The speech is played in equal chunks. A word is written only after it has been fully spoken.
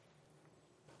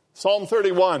Psalm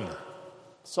 31.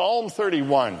 Psalm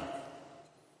 31.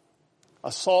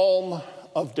 A psalm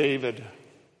of David.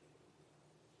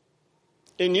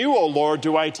 In you, O Lord,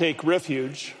 do I take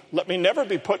refuge. Let me never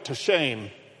be put to shame.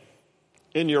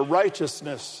 In your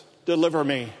righteousness, deliver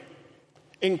me.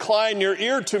 Incline your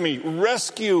ear to me.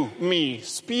 Rescue me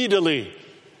speedily.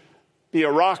 Be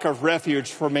a rock of refuge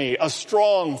for me, a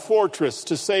strong fortress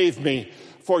to save me.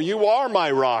 For you are my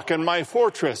rock and my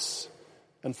fortress.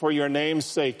 And for your name's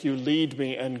sake, you lead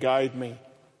me and guide me.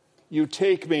 You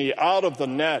take me out of the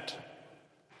net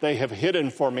they have hidden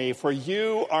for me, for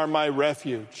you are my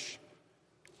refuge.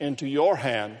 Into your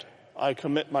hand I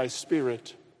commit my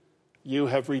spirit. You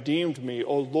have redeemed me,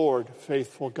 O Lord,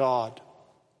 faithful God.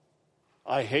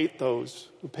 I hate those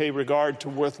who pay regard to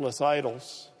worthless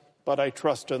idols, but I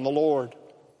trust in the Lord.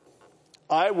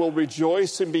 I will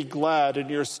rejoice and be glad in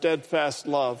your steadfast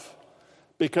love,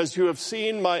 because you have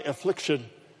seen my affliction.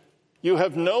 You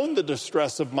have known the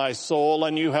distress of my soul,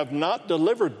 and you have not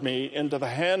delivered me into the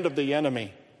hand of the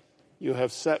enemy. You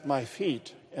have set my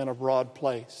feet in a broad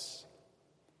place.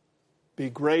 Be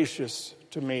gracious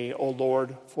to me, O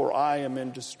Lord, for I am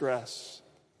in distress.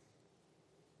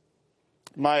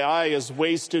 My eye is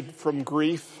wasted from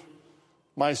grief,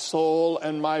 my soul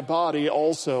and my body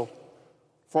also.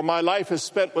 For my life is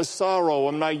spent with sorrow,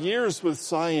 and my years with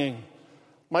sighing.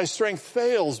 My strength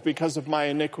fails because of my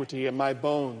iniquity, and my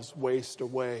bones waste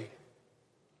away.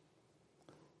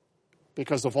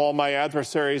 Because of all my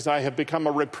adversaries, I have become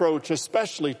a reproach,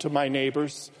 especially to my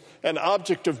neighbors, an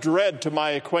object of dread to my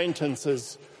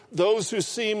acquaintances. Those who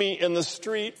see me in the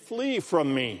street flee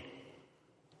from me.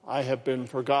 I have been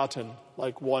forgotten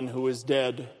like one who is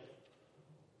dead.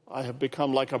 I have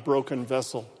become like a broken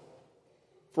vessel.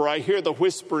 For I hear the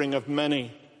whispering of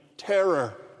many,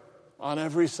 terror on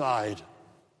every side,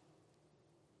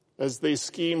 as they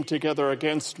scheme together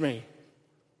against me,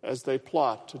 as they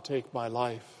plot to take my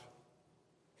life.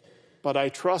 But I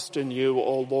trust in you,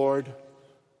 O Lord.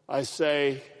 I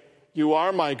say, you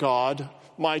are my God.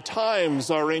 My times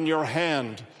are in your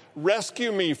hand.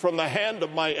 Rescue me from the hand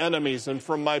of my enemies and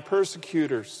from my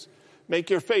persecutors. Make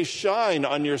your face shine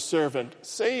on your servant.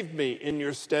 Save me in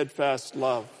your steadfast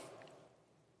love.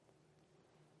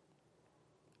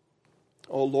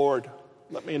 O Lord,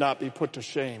 let me not be put to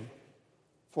shame,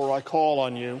 for I call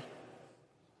on you.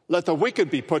 Let the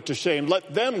wicked be put to shame.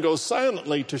 Let them go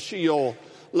silently to Sheol.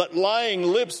 Let lying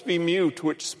lips be mute,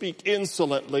 which speak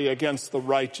insolently against the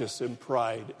righteous in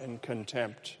pride and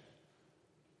contempt.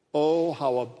 Oh,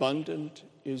 how abundant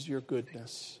is your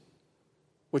goodness,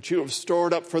 which you have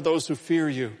stored up for those who fear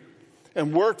you,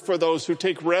 and work for those who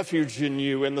take refuge in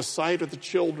you in the sight of the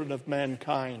children of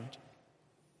mankind.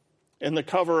 In the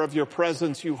cover of your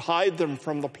presence, you hide them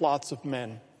from the plots of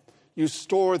men. You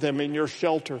store them in your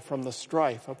shelter from the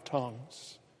strife of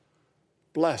tongues.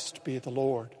 Blessed be the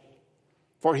Lord,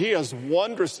 for he has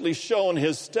wondrously shown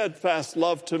his steadfast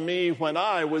love to me when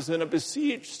I was in a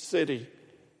besieged city.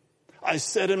 I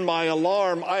said in my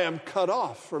alarm, I am cut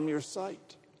off from your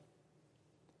sight.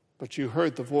 But you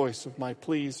heard the voice of my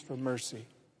pleas for mercy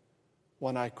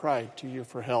when I cried to you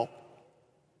for help.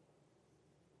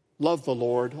 Love the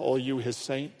Lord, all you his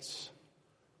saints.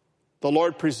 The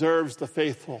Lord preserves the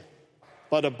faithful,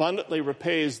 but abundantly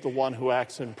repays the one who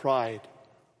acts in pride.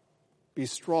 Be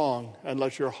strong and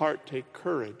let your heart take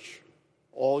courage,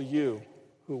 all you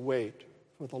who wait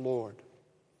for the Lord.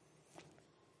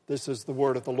 This is the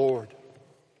word of the Lord.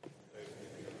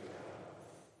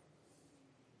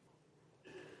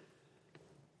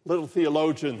 Little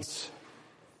theologians,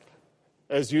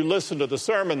 as you listen to the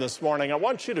sermon this morning, I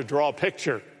want you to draw a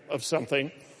picture of something.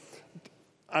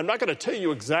 I'm not going to tell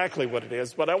you exactly what it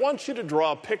is, but I want you to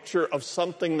draw a picture of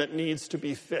something that needs to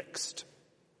be fixed.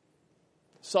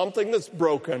 Something that's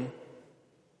broken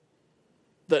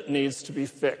that needs to be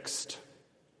fixed.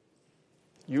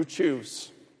 You choose.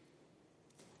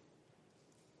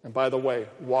 And by the way,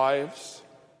 wives,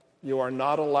 you are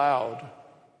not allowed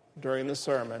during the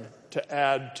sermon to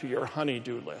add to your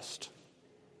honey-do list.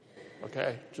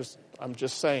 Okay? I'm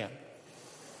just saying.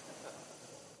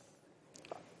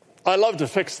 I love to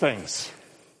fix things.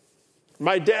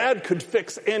 My dad could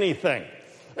fix anything.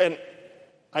 And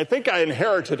I think I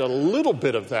inherited a little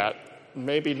bit of that,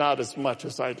 maybe not as much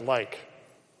as I'd like.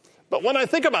 But when I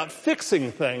think about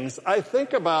fixing things, I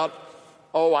think about,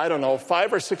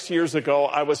 5 or 6 years ago,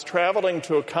 I was traveling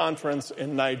to a conference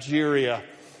in Nigeria.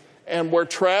 And we're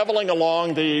traveling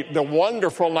along the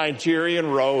wonderful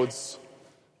Nigerian roads,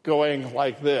 going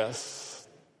like this,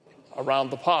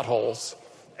 around the potholes.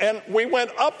 And we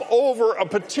went up over a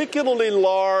particularly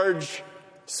large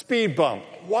speed bump.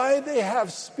 Why they have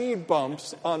speed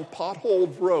bumps on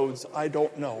potholed roads, I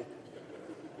don't know.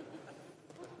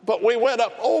 But we went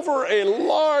up over a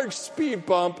large speed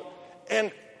bump,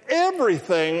 and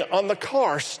everything on the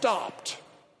car stopped.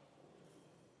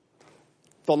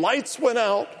 The lights went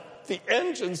out, the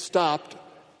engine stopped,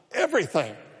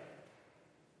 everything.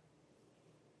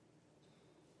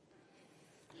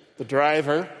 The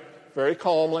driver, very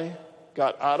calmly,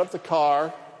 got out of the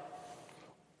car,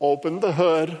 opened the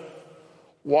hood,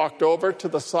 walked over to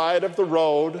the side of the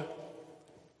road,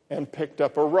 and picked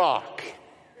up a rock.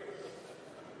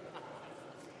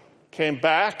 Came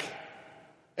back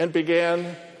and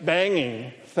began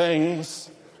banging things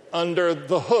under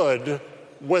the hood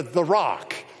with the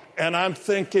rock. And I'm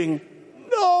thinking,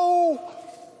 no!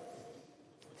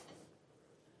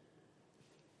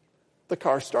 The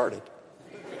car started.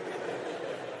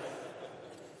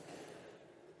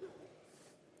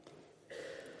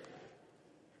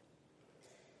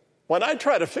 When I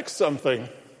try to fix something,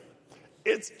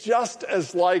 it's just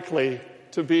as likely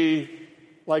to be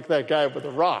like that guy with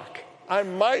the rock. I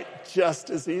might just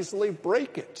as easily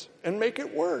break it and make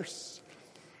it worse.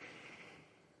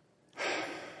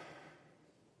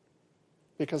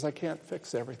 Because I can't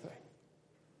fix everything.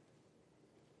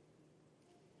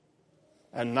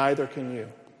 And neither can you.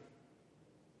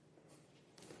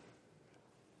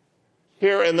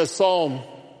 Here in the Psalm,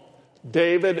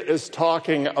 David is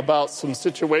talking about some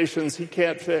situations he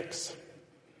can't fix.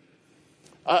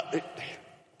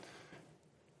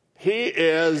 He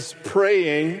is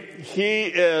praying. He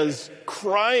is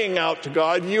crying out to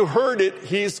God. You heard it.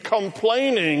 He's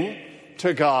complaining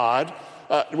to God.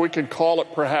 We could call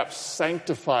it perhaps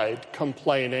sanctified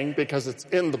complaining because it's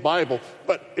in the Bible,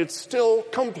 but it's still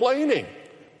complaining.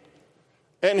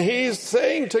 And he's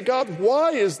saying to God,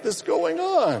 why is this going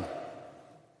on?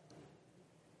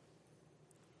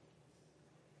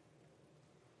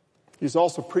 He's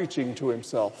also preaching to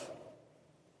himself,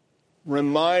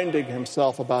 reminding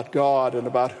himself about God and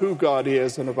about who God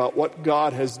is and about what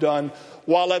God has done,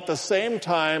 while at the same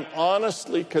time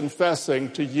honestly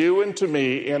confessing to you and to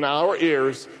me in our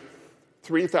ears,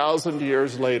 3,000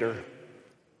 years later,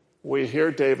 we hear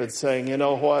David saying, you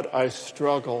know what, I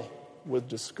struggle with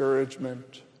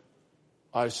discouragement.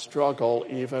 I struggle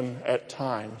even at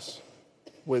times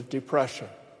with depression.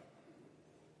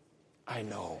 I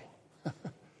know.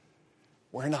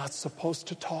 We're not supposed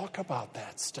to talk about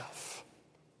that stuff.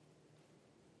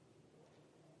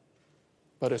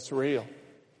 But it's real.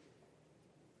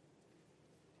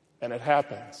 And it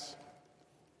happens,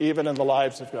 even in the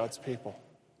lives of God's people.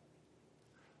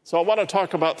 So I want to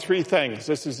talk about three things.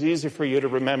 This is easy for you to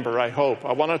remember, I hope.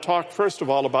 I want to talk, first of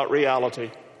all, about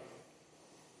reality.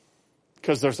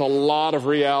 Because there's a lot of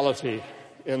reality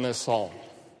in this psalm.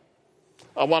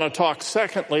 I want to talk,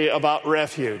 secondly, about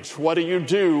refuge. What do you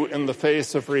do in the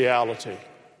face of reality?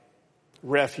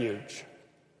 Refuge.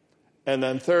 And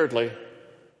then thirdly,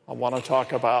 I want to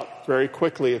talk about, very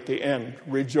quickly at the end,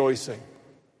 rejoicing.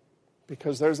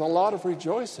 Because there's a lot of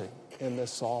rejoicing in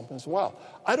this psalm as well.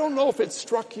 I don't know if it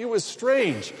struck you as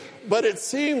strange, but it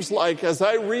seems like as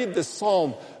I read this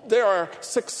psalm, there are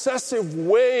successive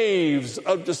waves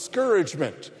of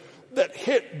discouragement that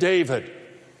hit David.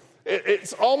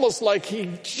 It's almost like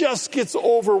he just gets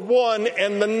over one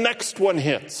and the next one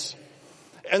hits.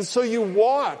 And so you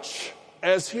watch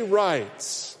as he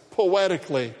writes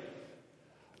poetically,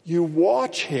 you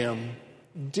watch him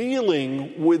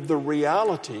dealing with the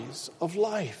realities of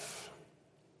life.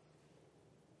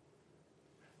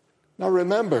 Now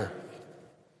remember,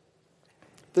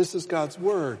 this is God's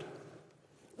word.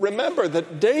 Remember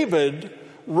that David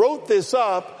wrote this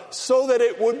up so that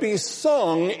it would be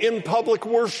sung in public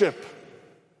worship.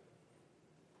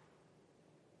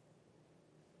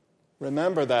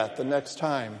 Remember that the next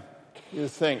time you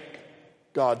think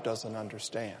God doesn't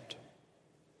understand.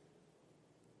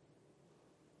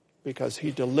 Because he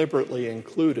deliberately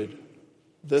included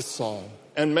this psalm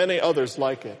and many others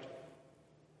like it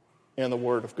in the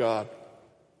Word of God.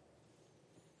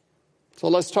 So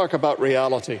let's talk about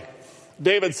reality.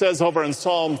 David says over in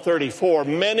Psalm 34,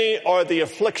 many are the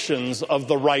afflictions of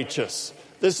the righteous.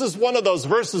 This is one of those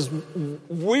verses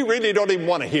we really don't even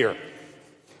want to hear.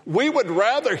 We would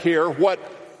rather hear what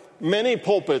many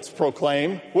pulpits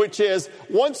proclaim, which is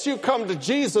once you come to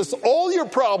Jesus, all your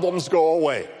problems go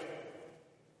away.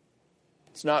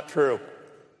 It's not true.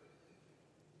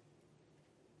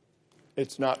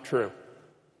 It's not true.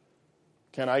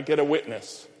 Can I get a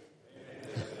witness?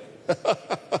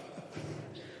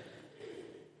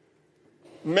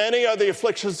 Many are the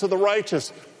afflictions of the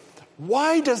righteous.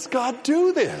 Why does God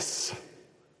do this?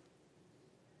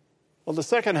 Well, the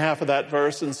second half of that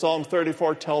verse in Psalm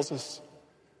 34 tells us,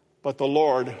 but the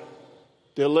Lord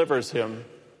delivers him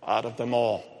out of them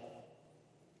all.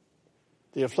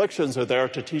 The afflictions are there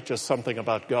to teach us something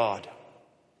about God,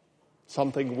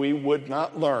 something we would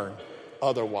not learn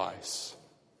otherwise.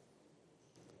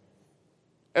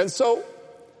 And so,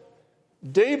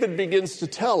 David begins to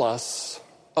tell us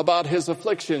about his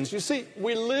afflictions. You see,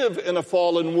 we live in a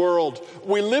fallen world.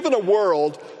 We live in a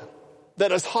world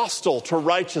that is hostile to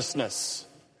righteousness.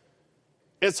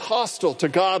 It's hostile to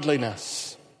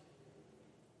godliness.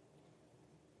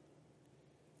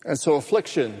 And so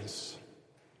afflictions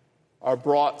are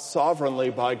brought sovereignly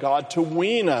by God to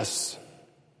wean us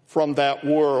from that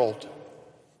world.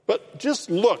 But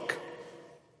just look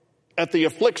at the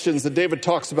afflictions that David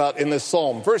talks about in this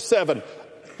psalm. Verse 7,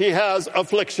 he has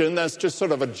affliction. That's just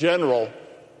sort of a general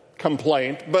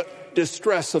complaint, but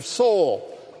distress of soul.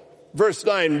 Verse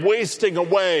 9, wasting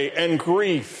away and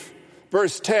grief.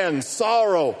 Verse 10,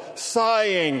 sorrow,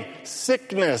 sighing,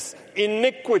 sickness,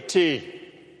 iniquity.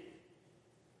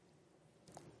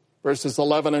 Verses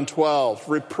 11 and 12,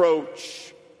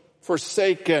 reproach,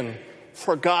 forsaken,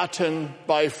 forgotten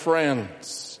by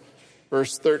friends.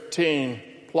 Verse 13,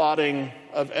 plotting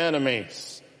of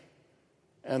enemies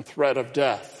and threat of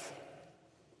death.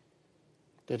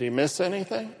 Did he miss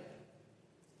anything?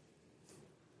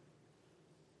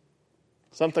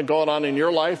 Something going on in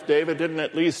your life David didn't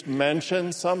at least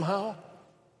mention somehow?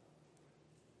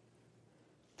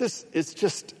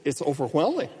 It's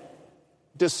overwhelming.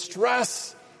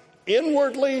 Distress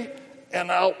inwardly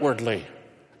and outwardly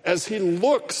as he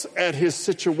looks at his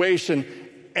situation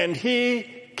and he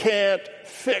can't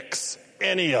fix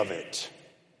any of it.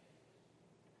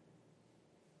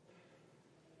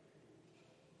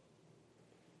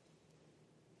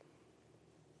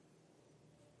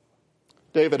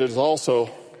 David is also,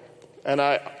 and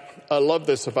I love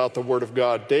this about the Word of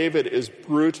God, David is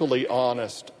brutally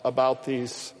honest about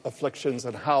these afflictions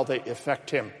and how they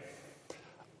affect him.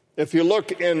 If you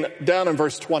look down in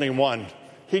verse 21,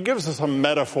 he gives us a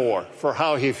metaphor for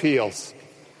how he feels.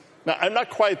 Now, I'm not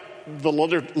quite the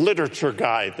literature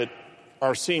guy that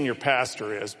our senior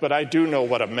pastor is, but I do know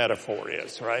what a metaphor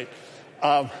is, right?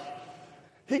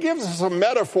 He gives us a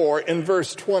metaphor in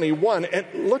verse 21, and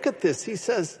look at this. He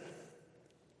says,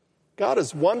 God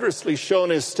has wondrously shown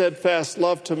his steadfast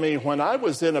love to me when I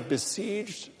was in a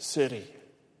besieged city.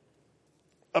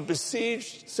 A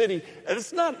besieged city. And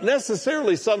it's not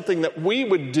necessarily something that we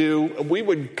would do, we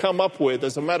would come up with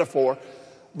as a metaphor,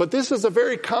 but this is a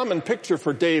very common picture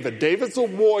for David. David's a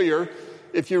warrior.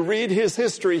 If you read his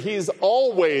history, he's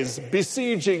always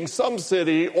besieging some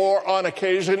city or on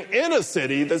occasion in a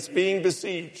city that's being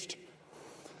besieged.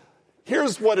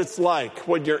 Here's what it's like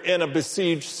when you're in a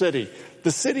besieged city.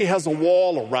 The city has a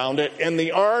wall around it, and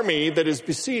the army that is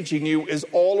besieging you is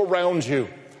all around you.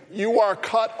 You are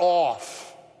cut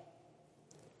off.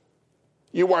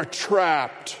 You are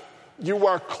trapped. You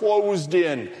are closed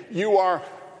in. You are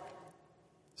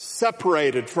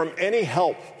separated from any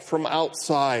help from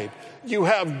outside. You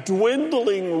have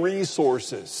dwindling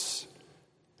resources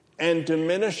and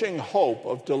diminishing hope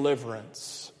of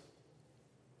deliverance.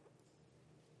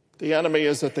 The enemy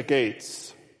is at the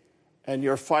gates, and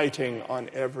you're fighting on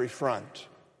every front.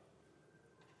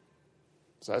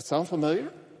 Does that sound familiar?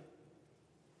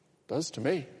 It does to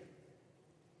me.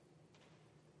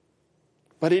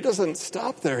 But he doesn't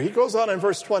stop there. He goes on in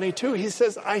verse 22. He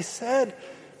says, I said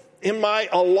in my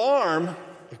alarm,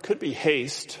 it could be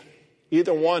haste,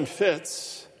 either one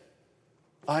fits,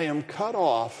 I am cut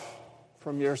off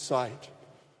from your sight.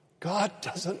 God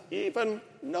doesn't even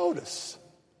notice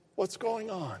what's going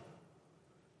on.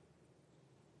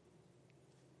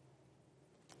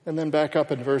 And then back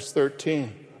up in verse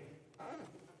 13.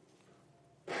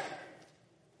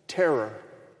 Terror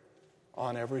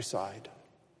on every side.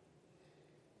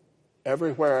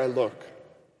 Everywhere I look,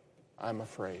 I'm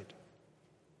afraid.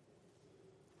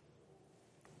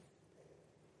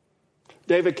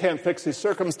 David can't fix his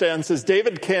circumstances.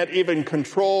 David can't even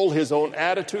control his own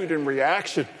attitude and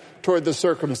reaction toward the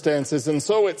circumstances. And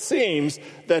so it seems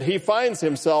that he finds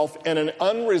himself in an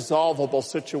unresolvable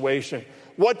situation.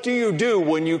 What do you do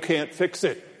when you can't fix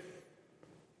it?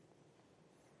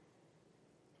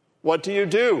 What do you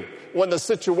do when the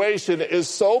situation is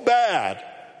so bad?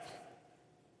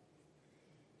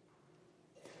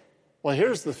 Well,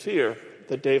 here's the fear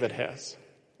that David has,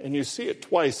 and you see it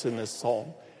twice in this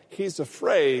psalm. He's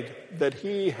afraid that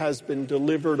he has been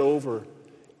delivered over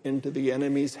into the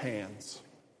enemy's hands.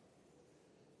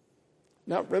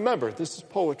 Now, remember, this is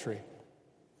poetry.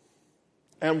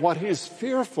 And what he's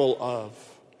fearful of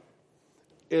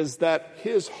is that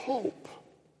his hope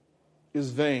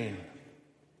is vain.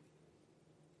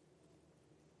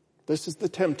 This is the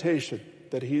temptation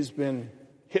that he's been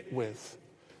hit with.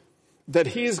 That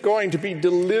he's going to be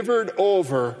delivered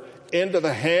over into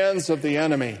the hands of the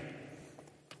enemy.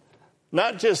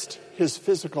 Not just his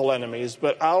physical enemies,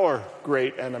 but our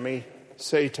great enemy,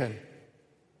 Satan.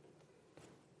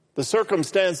 The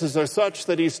circumstances are such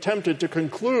that he's tempted to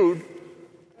conclude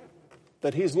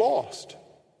that he's lost.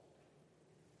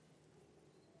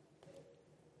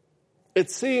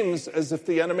 It seems as if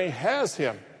the enemy has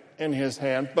him in his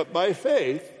hand, but by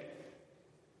faith,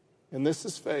 and this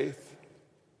is faith,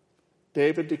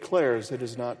 David declares it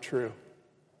is not true.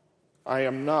 I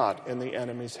am not in the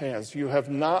enemy's hands. You have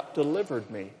not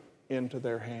delivered me into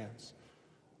their hands.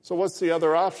 So what's the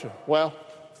other option? Well,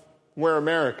 we're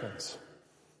Americans.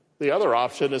 The other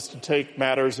option is to take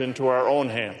matters into our own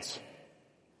hands.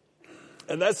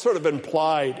 And that's sort of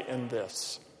implied in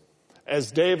this.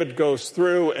 As David goes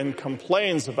through and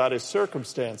complains about his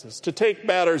circumstances, to take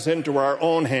matters into our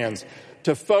own hands,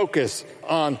 to focus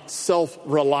on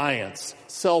self-reliance,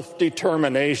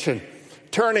 self-determination,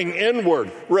 turning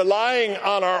inward, relying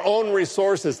on our own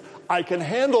resources. I can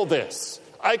handle this.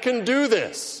 I can do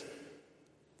this.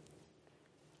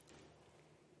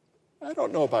 I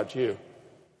don't know about you.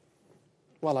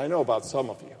 Well, I know about some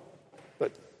of you.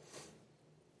 But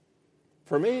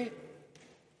for me,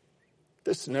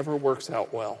 this never works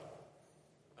out well.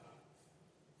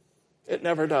 It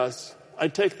never does. I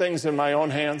take things in my own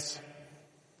hands,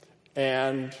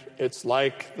 and it's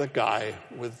like the guy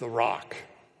with the rock.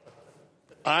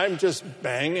 I'm just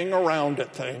banging around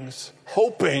at things,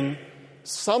 hoping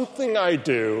something I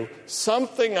do,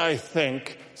 something I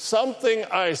think, something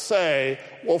I say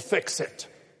will fix it.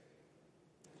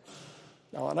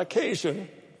 Now, on occasion,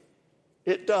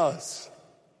 it does,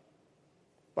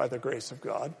 by the grace of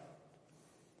God.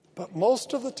 But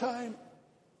most of the time,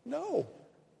 no.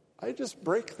 I just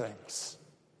break things.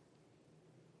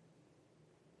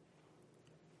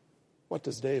 What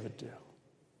does David do?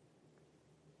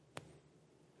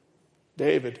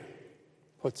 David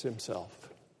puts himself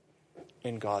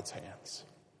in God's hands.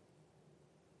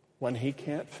 When he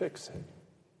can't fix it,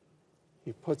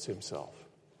 he puts himself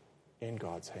in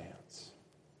God's hands.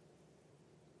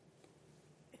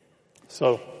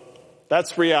 So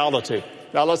that's reality.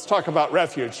 Now let's talk about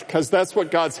refuge, because that's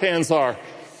what God's hands are.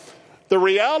 The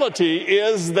reality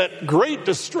is that great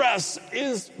distress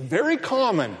is very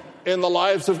common in the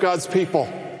lives of God's people.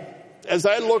 As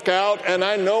I look out, and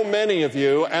I know many of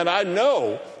you, and I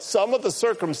know some of the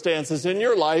circumstances in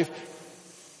your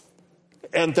life,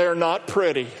 and they're not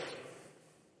pretty.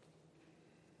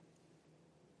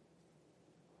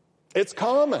 It's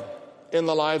common in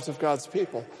the lives of God's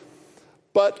people.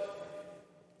 But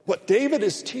what David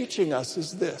is teaching us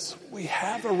is this: we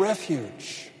have a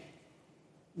refuge.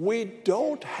 We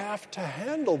don't have to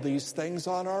handle these things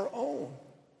on our own.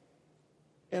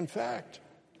 In fact,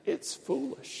 it's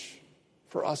foolish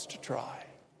for us to try.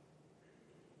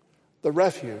 The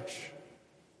refuge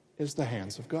is the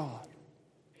hands of God.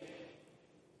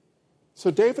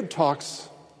 So David talks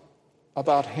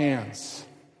about hands,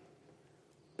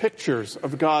 pictures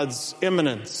of God's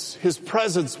immanence, his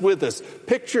presence with us,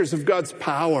 pictures of God's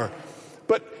power.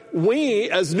 But we,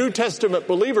 as New Testament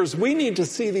believers, we need to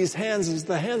see these hands as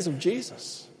the hands of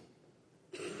Jesus.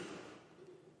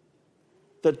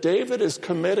 That David is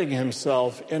committing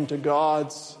himself into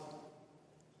God's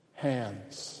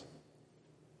hands.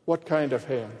 What kind of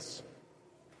hands?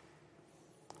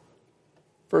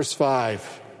 Verse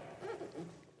 5.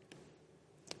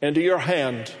 Into your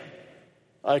hand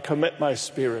I commit my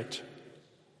spirit.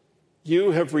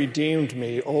 You have redeemed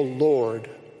me, O Lord,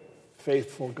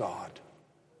 faithful God.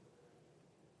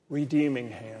 Redeeming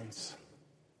hands.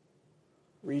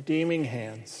 Redeeming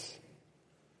hands.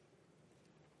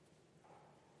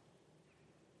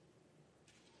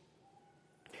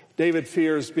 David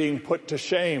fears being put to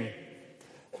shame.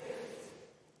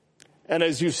 And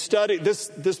as you study,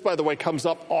 this by the way comes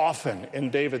up often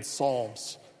in David's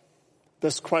Psalms.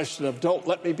 This question of don't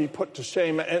let me be put to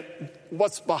shame. And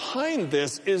what's behind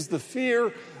this is the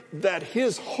fear that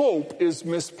his hope is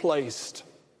misplaced.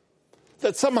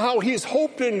 That somehow he's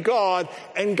hoped in God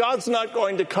and God's not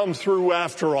going to come through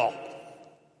after all.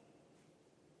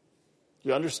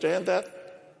 You understand that?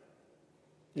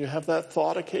 You have that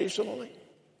thought occasionally?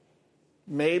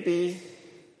 Maybe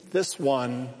this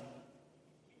one,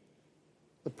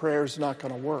 the prayer's not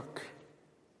going to work.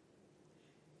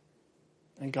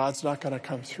 And God's not going to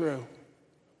come through.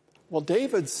 Well,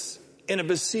 David's in a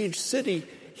besieged city.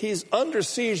 He's under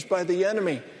siege by the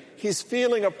enemy. He's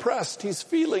feeling oppressed. He's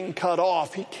feeling cut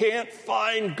off. He can't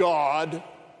find God.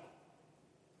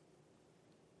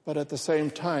 But at the same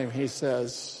time, he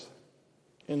says,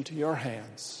 into your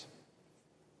hands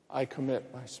I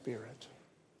commit my spirit.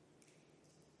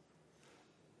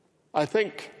 I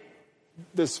think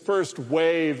this first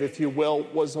wave, if you will,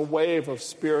 was a wave of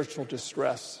spiritual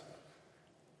distress,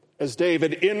 as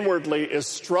David inwardly is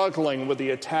struggling with the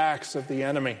attacks of the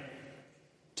enemy,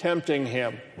 tempting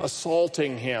him,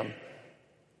 assaulting him,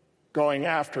 going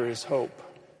after his hope.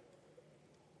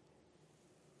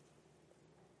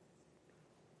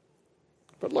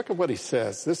 But look at what he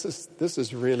says. This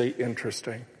is really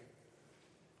interesting.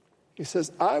 He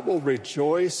says, I will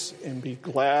rejoice and be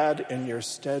glad in your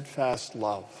steadfast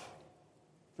love.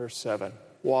 Verse 7.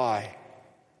 Why?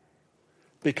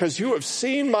 Because you have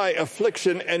seen my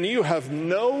affliction and you have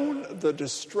known the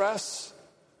distress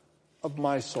of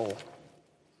my soul.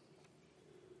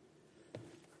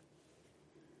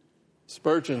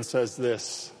 Spurgeon says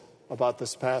this about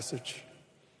this passage.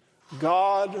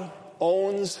 God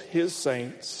owns his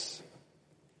saints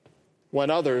when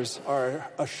others are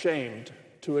ashamed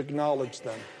to acknowledge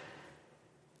them.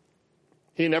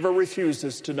 He never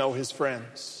refuses to know his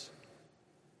friends.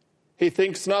 He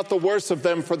thinks not the worse of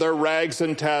them for their rags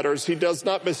and tatters. He does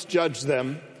not misjudge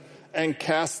them and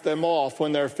cast them off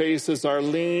when their faces are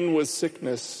lean with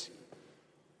sickness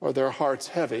or their hearts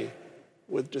heavy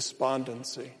with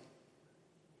despondency.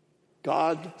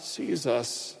 God sees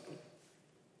us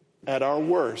at our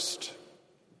worst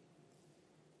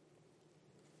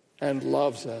and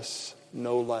loves us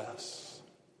no less.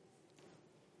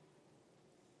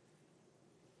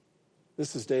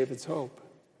 This is David's hope.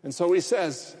 And so he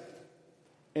says,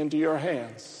 into your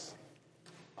hands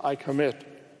I commit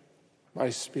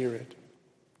my spirit.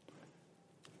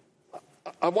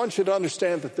 I want you to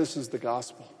understand that this is the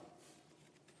gospel.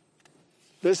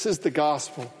 This is the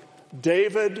gospel.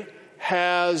 David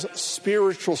has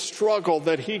spiritual struggle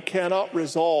that he cannot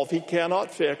resolve, he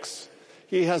cannot fix.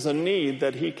 He has a need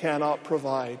that he cannot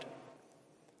provide.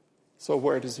 So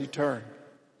where does he turn?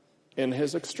 In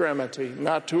his extremity,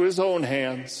 not to his own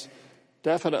hands,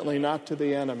 definitely not to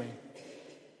the enemy.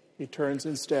 He turns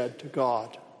instead to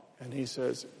God, and he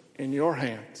says, in your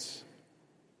hands,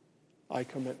 I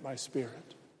commit my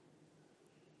spirit.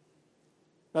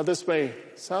 Now, this may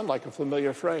sound like a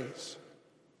familiar phrase.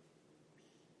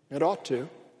 It ought to.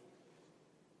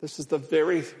 This is the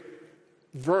very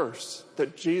verse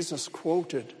that Jesus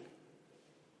quoted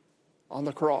on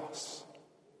the cross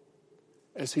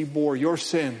as he bore your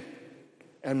sin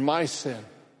and my sin,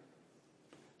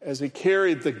 as he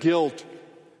carried the guilt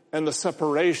and the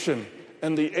separation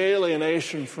and the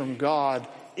alienation from God.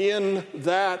 In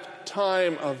that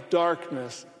time of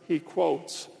darkness, he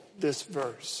quotes this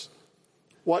verse.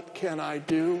 What can I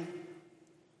do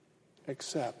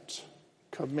except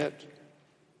commit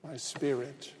my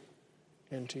spirit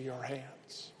into your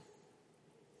hands?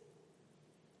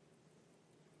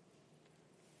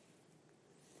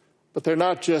 But they're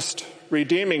not just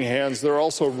redeeming hands, they're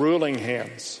also ruling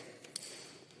hands.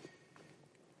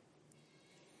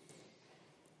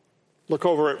 Look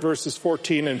over at verses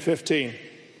 14 and 15.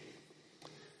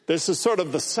 This is sort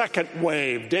of the second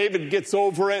wave. David gets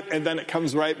over it, and then it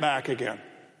comes right back again.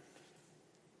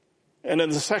 And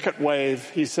in the second wave,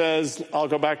 he says, I'll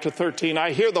go back to 13,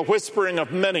 I hear the whispering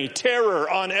of many, terror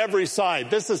on every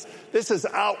side. This is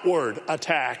outward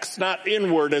attacks, not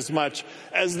inward as much,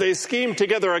 as they scheme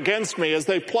together against me, as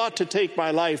they plot to take my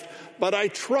life. But I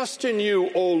trust in you,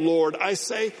 O Lord. I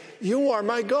say, you are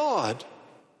my God.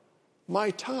 My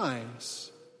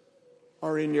times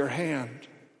are in your hand.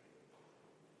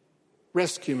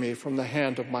 Rescue me from the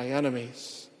hand of my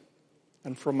enemies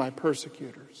and from my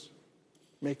persecutors.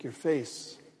 Make your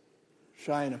face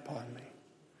shine upon me.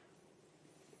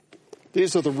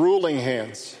 These are the ruling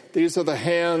hands. These are the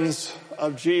hands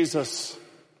of Jesus,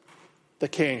 the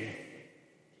King.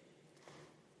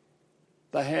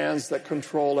 The hands that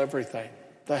control everything.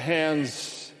 The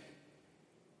hands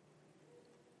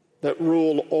that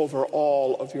rule over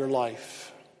all of your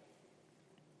life.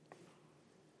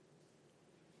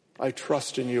 I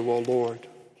trust in you, O Lord.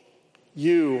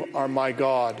 You are my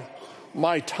God.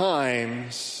 My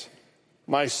times,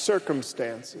 my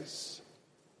circumstances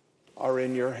are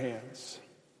in your hands.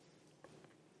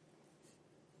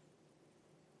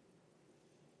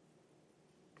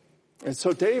 And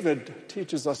so David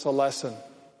teaches us a lesson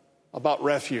about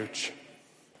refuge.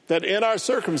 That in our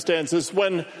circumstances,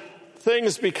 when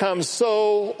things become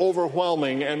so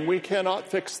overwhelming and we cannot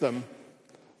fix them,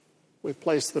 we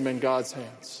place them in God's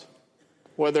hands.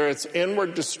 Whether it's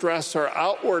inward distress or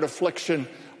outward affliction,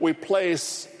 we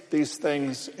place these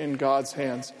things in God's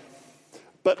hands.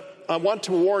 But I want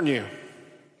to warn you,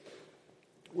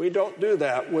 we don't do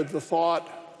that with the thought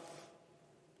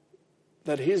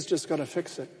that he's just going to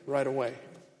fix it right away.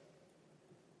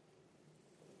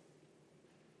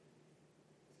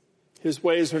 His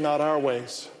ways are not our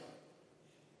ways.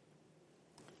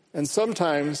 And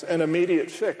sometimes an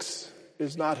immediate fix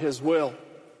is not his will.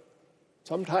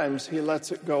 Sometimes he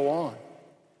lets it go on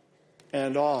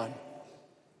and on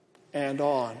and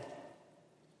on.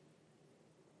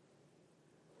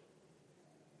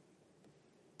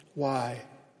 Why?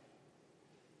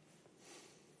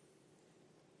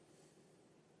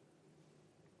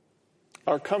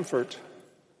 Our comfort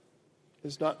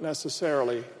is not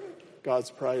necessarily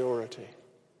God's priority.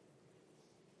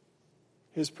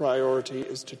 His priority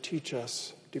is to teach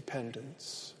us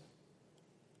dependence.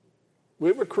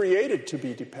 We were created to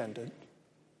be dependent.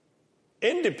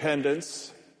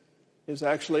 Independence is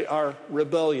actually our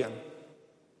rebellion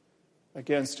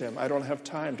against him. I don't have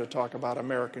time to talk about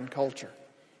American culture.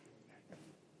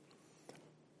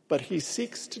 But he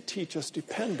seeks to teach us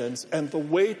dependence, and the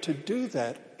way to do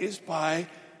that is by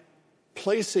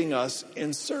placing us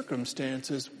in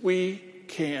circumstances we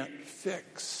can't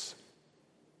fix.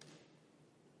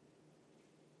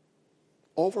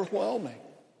 Overwhelming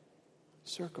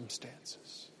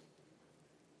circumstances.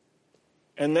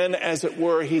 And then, as it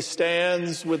were, he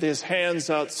stands with his hands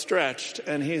outstretched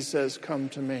and he says, "Come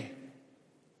to me.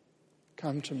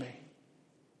 Come to me.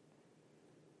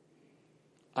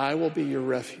 I will be your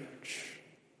refuge.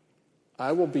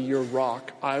 I will be your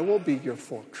rock. I will be your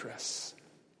fortress.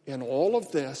 In all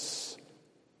of this,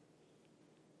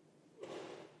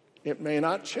 it may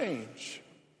not change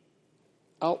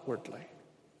outwardly,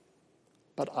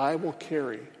 but I will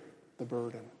carry the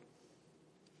burden.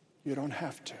 You don't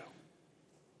have to."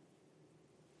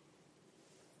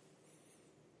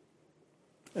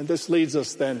 And this leads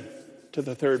us then to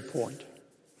the third point,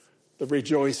 the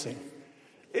rejoicing.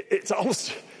 It's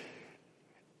almost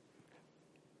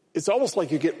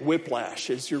like you get whiplash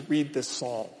as you read this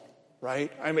psalm,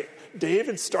 right? I mean,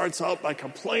 David starts out by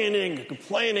complaining,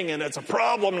 and it's a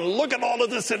problem, and look at all of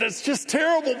this, and it's just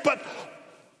terrible, but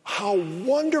how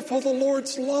wonderful the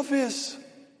Lord's love is.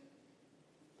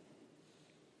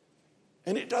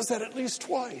 And he does that at least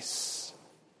twice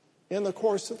in the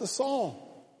course of the psalm.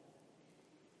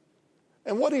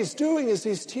 And what he's doing is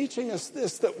he's teaching us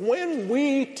this, that when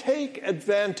we take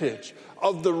advantage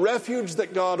of the refuge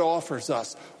that God offers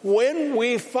us, when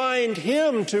we find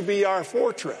him to be our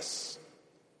fortress,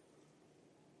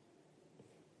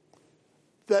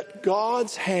 that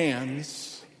God's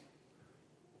hands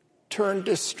turn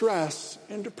distress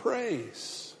into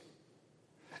praise,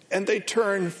 and they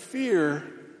turn fear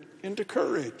into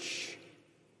courage.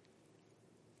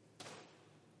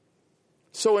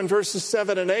 So in verses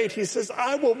 7 and 8, he says,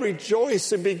 "I will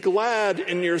rejoice and be glad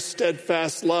in your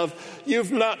steadfast love.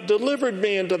 You've not delivered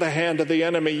me into the hand of the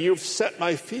enemy. You've set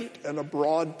my feet in a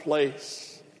broad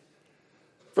place."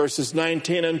 Verses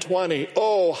 19 and 20,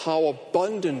 "Oh, how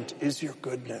abundant is your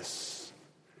goodness,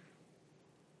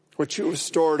 which you have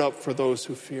stored up for those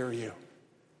who fear you."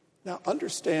 Now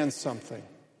understand something.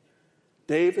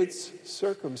 David's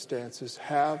circumstances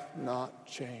have not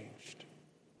changed.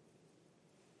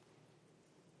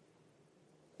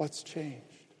 What's changed?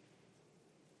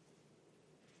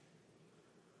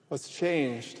 What's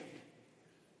changed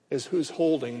is who's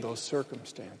holding those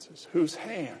circumstances, whose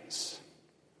hands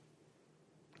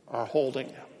are holding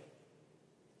them.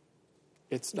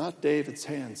 It's not David's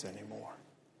hands anymore.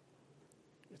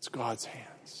 It's God's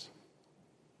hands.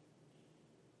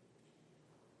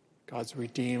 God's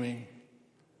redeeming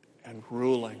and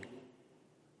ruling,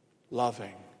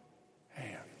 loving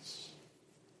hands.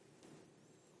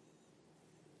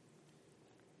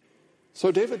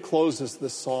 So David closes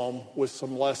this psalm with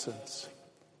some lessons.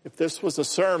 If this was a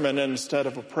sermon instead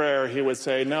of a prayer, he would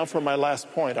say, "Now for my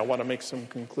last point, I want to make some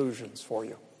conclusions for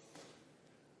you."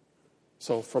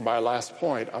 So for my last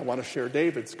point, I want to share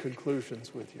David's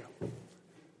conclusions with you.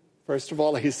 First of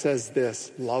all, he says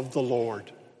this, love the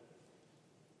Lord.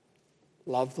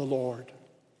 Love the Lord.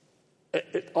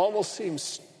 It almost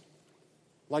seems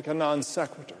like a non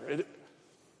sequitur.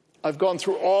 I've gone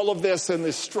through all of this and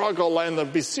this struggle and the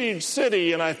besieged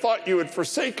city, and I thought you had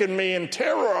forsaken me in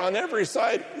terror on every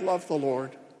side. Love the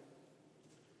Lord.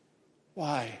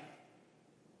 Why?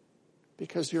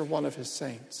 Because you're one of his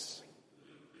saints.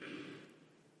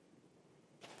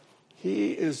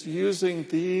 He is using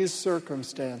these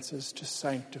circumstances to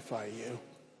sanctify you,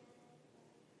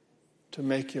 to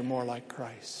make you more like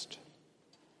Christ.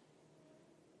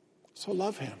 So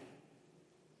love him,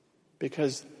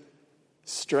 because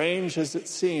strange as it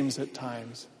seems at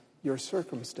times, your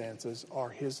circumstances are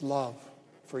his love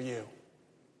for you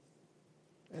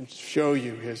and show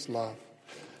you his love.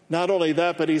 Not only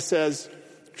that, but he says,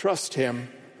 trust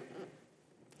him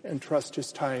and trust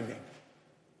his timing.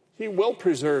 He will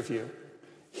preserve you.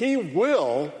 He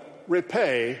will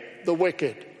repay the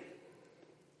wicked.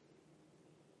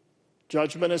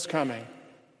 Judgment is coming.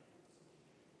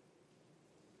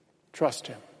 Trust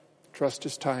him. Trust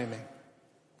his timing.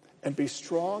 And be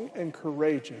strong and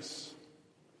courageous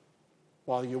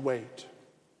while you wait.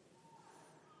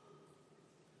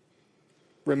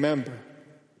 Remember,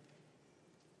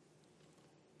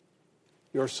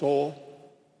 your soul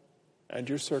and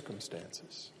your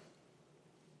circumstances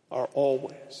are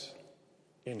always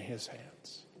in his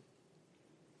hands.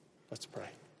 Let's pray.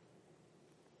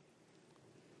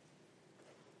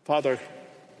 Father,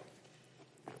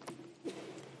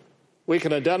 we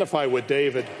can identify with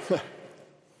David.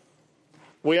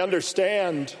 We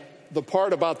understand the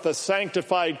part about the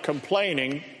sanctified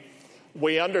complaining.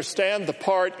 We understand the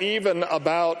part even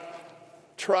about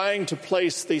trying to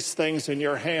place these things in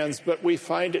your hands, but we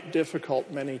find it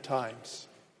difficult many times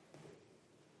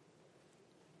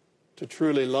to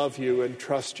truly love you and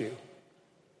trust you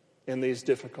in these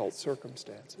difficult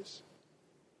circumstances.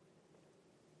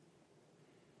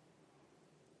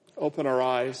 Open our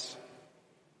eyes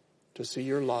to see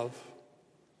your love.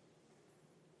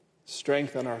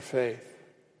 Strengthen our faith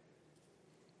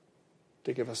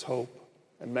to give us hope.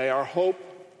 And may our hope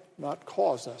not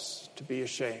cause us to be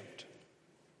ashamed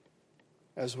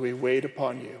as we wait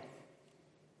upon you.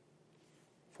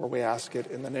 For we ask it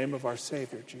in the name of our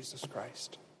Savior, Jesus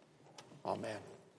Christ. Amen.